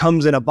that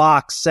comes in a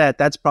box set.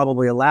 That's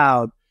probably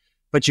allowed.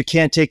 But you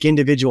can't take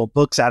individual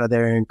books out of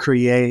there and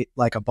create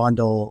like a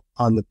bundle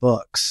on the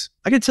books.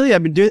 I can tell you,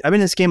 I've been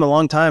in this game a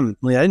long time.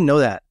 I didn't know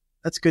that.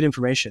 That's good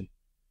information.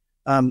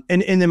 And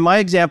in my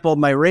example,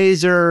 my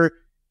razor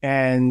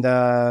and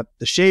the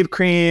shave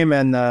cream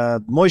and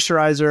the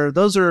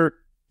moisturizer,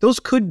 those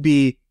could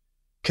be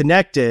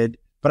connected,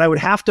 but I would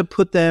have to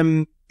put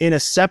them in a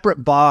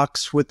separate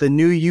box with the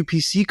new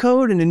UPC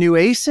code and a new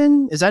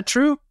ASIN. Is that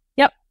true?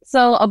 Yep.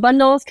 So a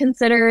bundle is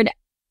considered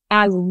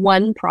as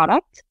one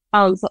product.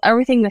 So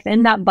everything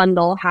within that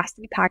bundle has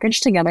to be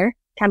packaged together.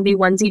 Can be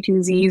onesie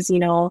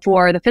twosies,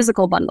 for the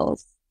physical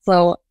bundles.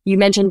 So you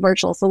mentioned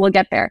virtual, so we'll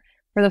get there.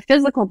 For the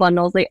physical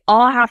bundles, they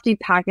all have to be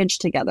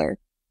packaged together.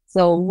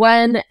 So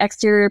one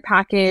exterior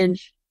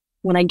package,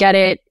 when I get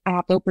it, I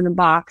have to open the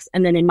box,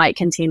 and then it might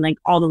contain like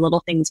all the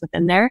little things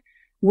within there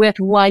with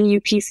one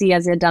UPC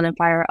as the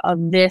identifier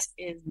of this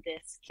is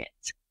this kit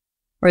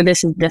or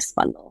this is this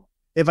bundle.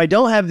 If I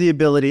don't have the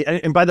ability,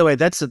 and by the way,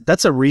 that's a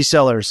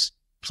reseller's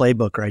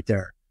playbook right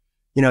there.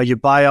 You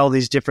buy all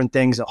these different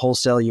things at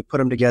wholesale, you put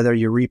them together,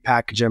 you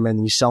repackage them,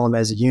 and you sell them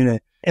as a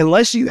unit.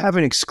 Unless you have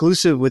an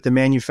exclusive with the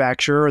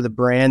manufacturer or the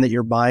brand that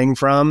you're buying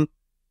from,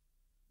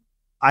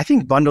 I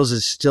think bundles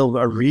is still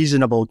a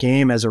reasonable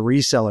game as a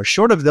reseller.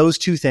 Short of those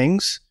two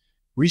things,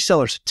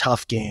 reseller's a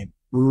tough game,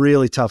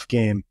 really tough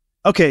game.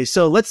 Okay,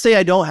 so let's say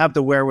I don't have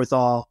the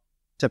wherewithal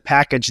to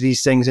package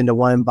these things into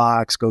one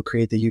box, go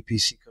create the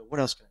UPC code. What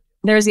else can I do?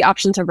 There's the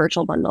option to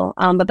virtual bundle,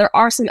 but there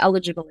are some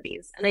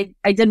eligibilities. And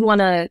I did want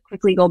to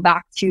quickly go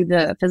back to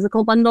the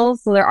physical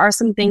bundles. So there are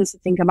some things to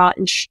think about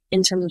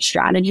in terms of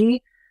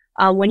strategy.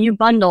 When you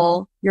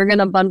bundle, you're going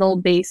to bundle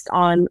based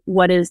on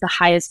what is the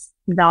highest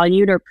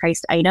valued or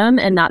priced item,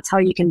 and that's how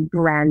you can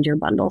brand your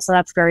bundle. So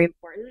that's very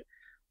important.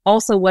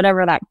 also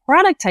whatever that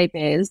product type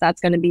is,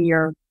 that's going to be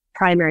your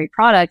primary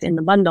product in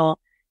the bundle,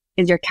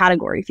 is your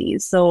category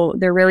fees. So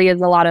there really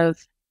is a lot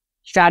of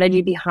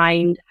strategy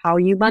behind how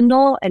you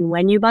bundle and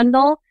when you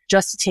bundle,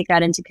 just to take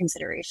that into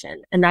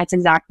consideration. And that's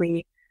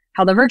exactly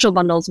how the virtual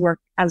bundles work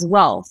as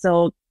well.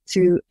 So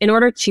in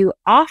order to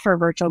offer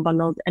virtual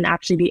bundles and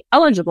actually be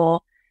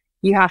eligible,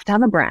 you have to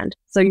have a brand.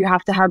 So you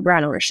have to have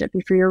brand ownership.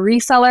 If you're a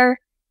reseller,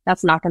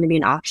 that's not going to be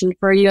an option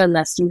for you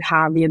unless you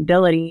have the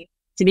ability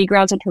to be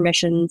granted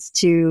permissions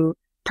to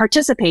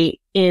participate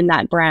in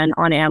that brand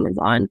on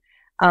Amazon.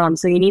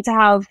 So you need to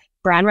have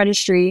brand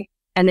registry,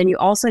 and then you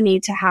also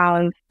need to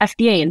have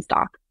FDA in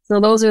stock. So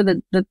those are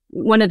the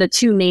one of the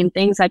two main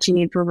things that you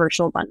need for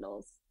virtual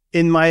bundles.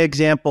 In my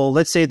example,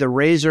 let's say the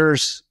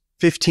razor's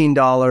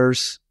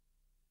 $15,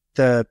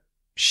 the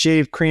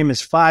shave cream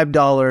is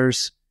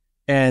 $5,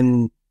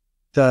 and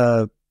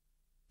the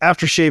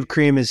aftershave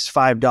cream is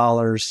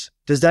 $5.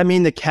 Does that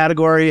mean the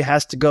category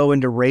has to go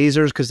into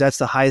razors because that's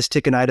the highest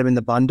ticket item in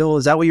the bundle?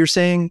 Is that what you're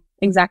saying?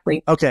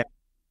 Exactly.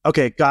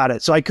 Okay, got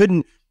it. So I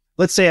couldn't,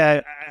 let's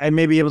say I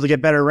may be able to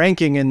get better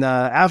ranking in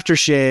the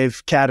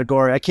aftershave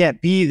category. I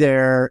can't be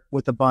there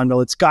with the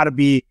bundle. It's got to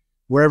be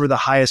wherever the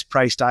highest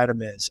priced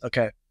item is.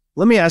 Okay.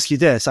 Let me ask you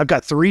this. I've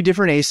got 3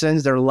 different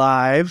ASINs. They're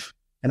live,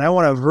 and I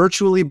want to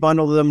virtually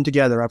bundle them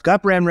together. I've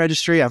got brand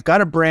registry. I've got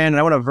a brand, and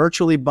I want to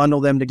virtually bundle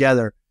them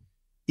together.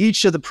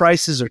 Each of the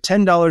prices are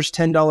 $10,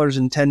 $10,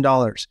 and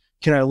 $10.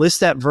 Can I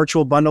list that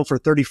virtual bundle for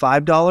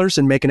 $35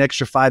 and make an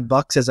extra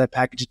 $5 as I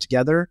package it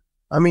together?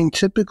 I mean,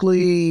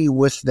 typically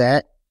with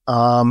that,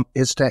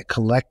 it's that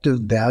collective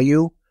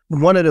value.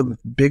 One of the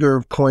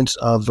bigger points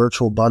of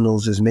virtual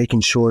bundles is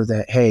making sure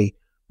that, hey,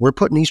 we're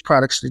putting these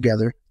products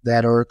together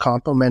that are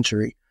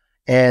complementary,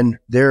 and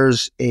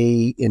there's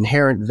a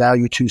inherent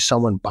value to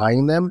someone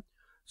buying them.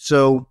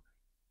 So,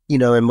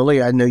 and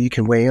Malia, I know you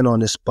can weigh in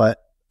on this, but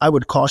I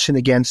would caution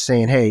against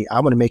saying, hey, I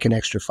want to make an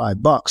extra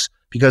 $5,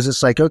 because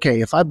it's like,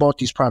 okay, if I bought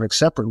these products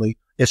separately,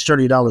 it's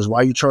 $30. Why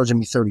are you charging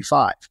me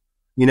 $35?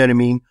 You know what I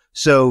mean?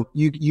 So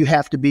you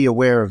have to be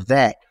aware of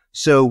that.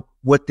 So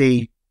what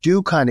they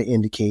do kind of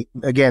indicate,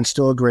 again,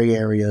 still gray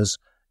areas,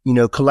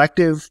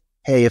 collective,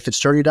 hey, if it's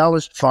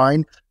 $30,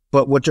 fine.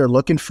 But what they're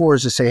looking for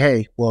is to say,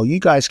 hey, well, you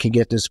guys can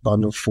get this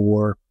bundle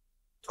for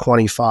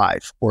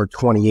 $25 or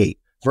 $28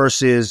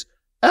 versus,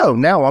 oh,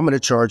 now I'm going to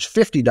charge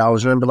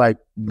 $50. And I'm like,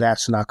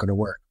 that's not going to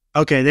work.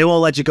 Okay. They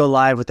won't let you go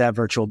live with that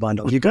virtual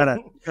bundle. You gotta.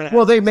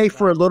 Well, they may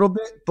for a little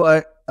bit,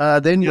 but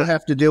then you'll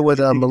have to deal with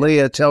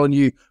Malia telling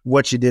you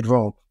what you did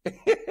wrong.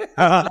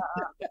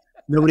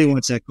 Nobody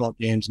wants that call,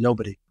 James.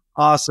 Nobody.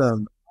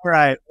 Awesome. All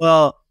right.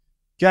 Well,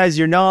 guys,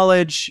 your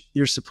knowledge,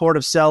 your support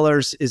of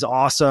sellers is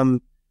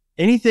awesome.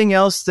 Anything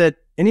else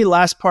any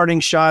last parting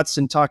shots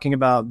in talking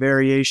about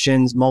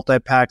variations,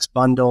 multi-packs,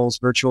 bundles,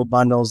 virtual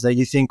bundles that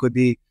you think would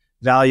be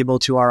valuable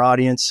to our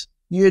audience?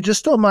 Yeah,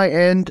 just on my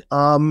end,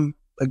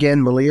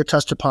 again, Malia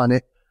touched upon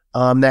it,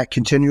 that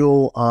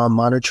continual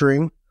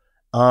monitoring.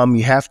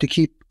 You have to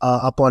keep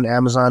up on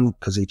Amazon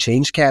because they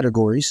change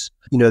categories.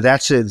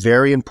 That's a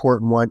very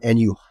important one. And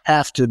you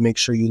have to make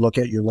sure you look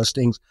at your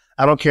listings.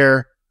 I don't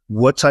care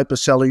what type of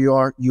seller you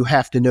are. You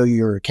have to know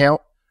your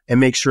account and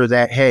make sure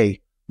that,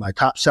 hey, my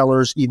top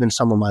sellers, even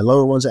some of my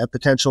lower ones at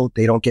potential,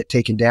 they don't get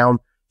taken down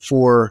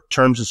for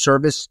terms of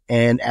service,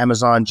 and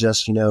Amazon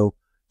just,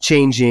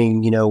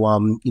 changing,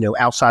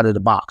 outside of the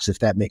box, if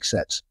that makes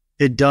sense.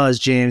 It does,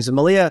 James. And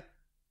Malia,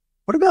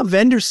 what about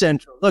Vendor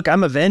Central? Look,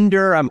 I'm a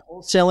vendor. I'm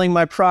wholesaling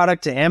my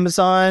product to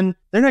Amazon.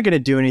 They're not going to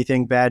do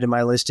anything bad to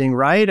my listing,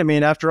 right? I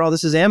mean, after all,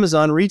 this is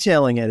Amazon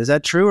retailing it. Is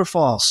that true or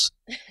false?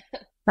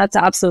 That's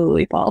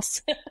absolutely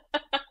false.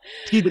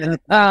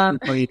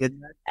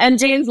 And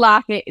James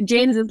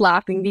is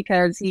laughing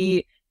because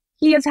he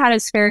has had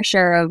his fair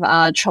share of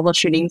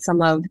troubleshooting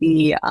some of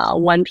the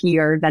 1P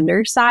or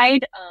vendor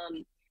side.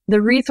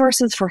 The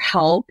resources for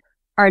help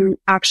are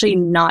actually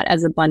not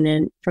as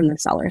abundant from the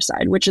seller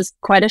side, which is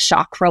quite a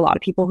shock for a lot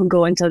of people who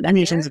go into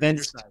vendor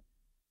side.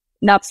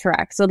 That's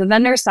correct. So the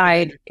vendor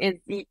side is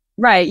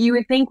right. You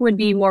would think would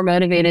be more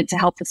motivated to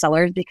help the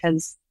sellers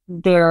because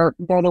they're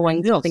the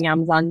ones helping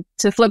Amazon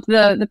to flip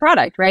the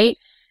product, right?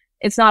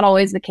 It's not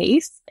always the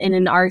case. And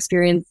in our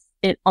experience,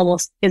 it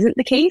almost isn't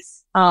the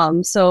case.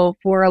 So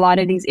for a lot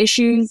of these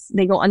issues,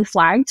 they go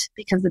unflagged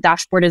because the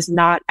dashboard is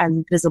not as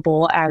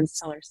visible as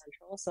Seller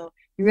Central. So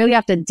you really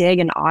have to dig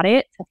and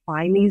audit to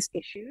find these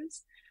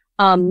issues,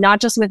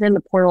 not just within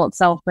the portal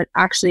itself, but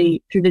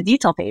actually through the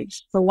detail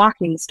page, so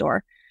walking the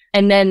store,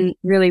 and then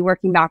really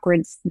working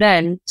backwards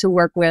then to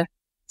work with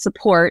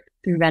support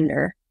through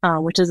vendor,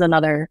 which is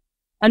another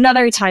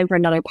time for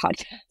another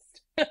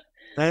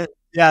podcast.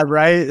 Yeah,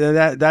 right.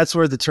 That's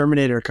where the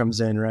Terminator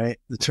comes in, right?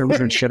 The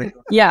Terminator shutting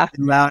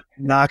loud,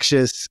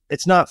 noxious.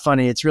 It's not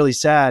funny. It's really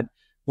sad.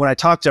 When I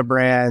talk to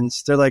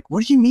brands, they're like,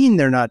 what do you mean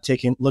they're not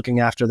looking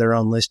after their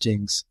own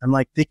listings? I'm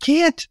like, they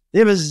can't. They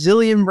have a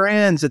zillion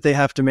brands that they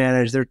have to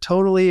manage. They're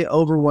totally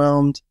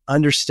overwhelmed,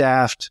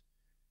 understaffed,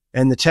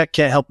 and the tech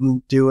can't help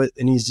them do what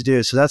it needs to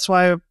do. So that's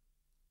why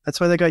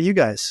they got you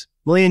guys.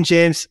 Malia and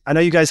James, I know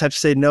you guys have to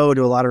say no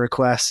to a lot of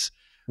requests.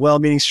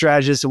 well-meaning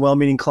strategists and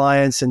well-meaning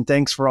clients. And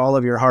thanks for all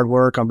of your hard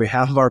work on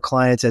behalf of our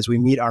clients as we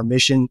meet our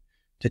mission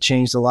to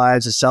change the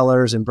lives of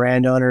sellers and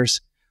brand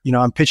owners.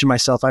 I'm pitching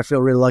myself. I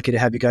feel really lucky to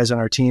have you guys on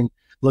our team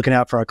looking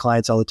out for our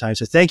clients all the time.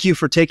 So thank you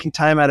for taking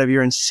time out of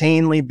your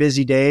insanely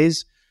busy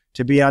days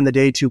to be on the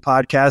Day 2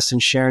 podcast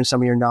and sharing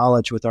some of your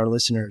knowledge with our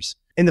listeners.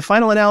 In the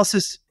final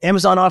analysis,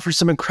 Amazon offers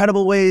some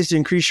incredible ways to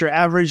increase your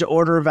average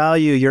order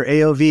value, your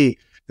AOV,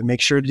 but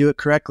make sure to do it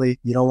correctly.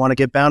 You don't want to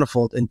get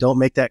bountiful and don't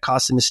make that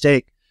costly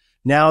mistake.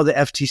 Now the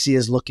FTC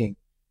is looking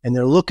and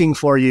they're looking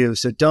for you.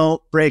 So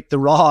don't break the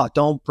law.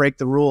 Don't break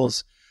the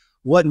rules.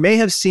 What may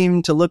have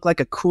seemed to look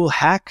like a cool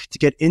hack to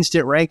get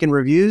instant rank and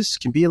reviews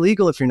can be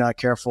illegal if you're not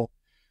careful.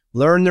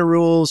 Learn the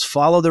rules,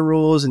 follow the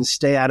rules, and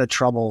stay out of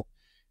trouble.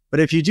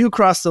 But if you do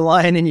cross the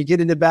line and you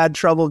get into bad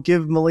trouble,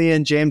 give Malia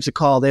and James a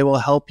call. They will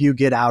help you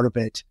get out of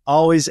it.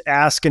 Always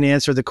ask and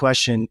answer the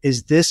question,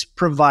 is this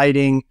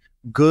providing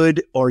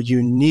good or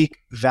unique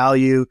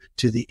value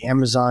to the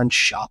Amazon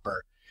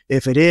shopper?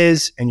 If it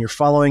is, and you're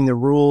following the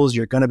rules,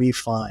 you're going to be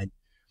fine.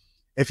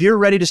 If you're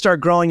ready to start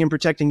growing and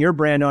protecting your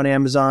brand on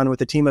Amazon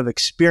with a team of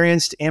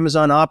experienced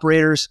Amazon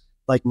operators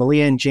like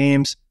Malia and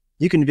James,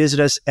 you can visit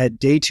us at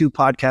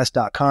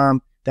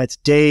day2podcast.com. That's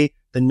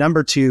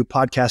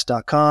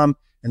day2podcast.com.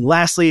 And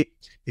lastly,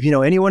 if you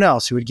know anyone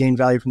else who would gain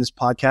value from this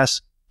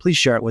podcast, please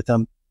share it with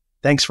them.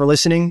 Thanks for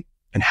listening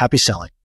and happy selling.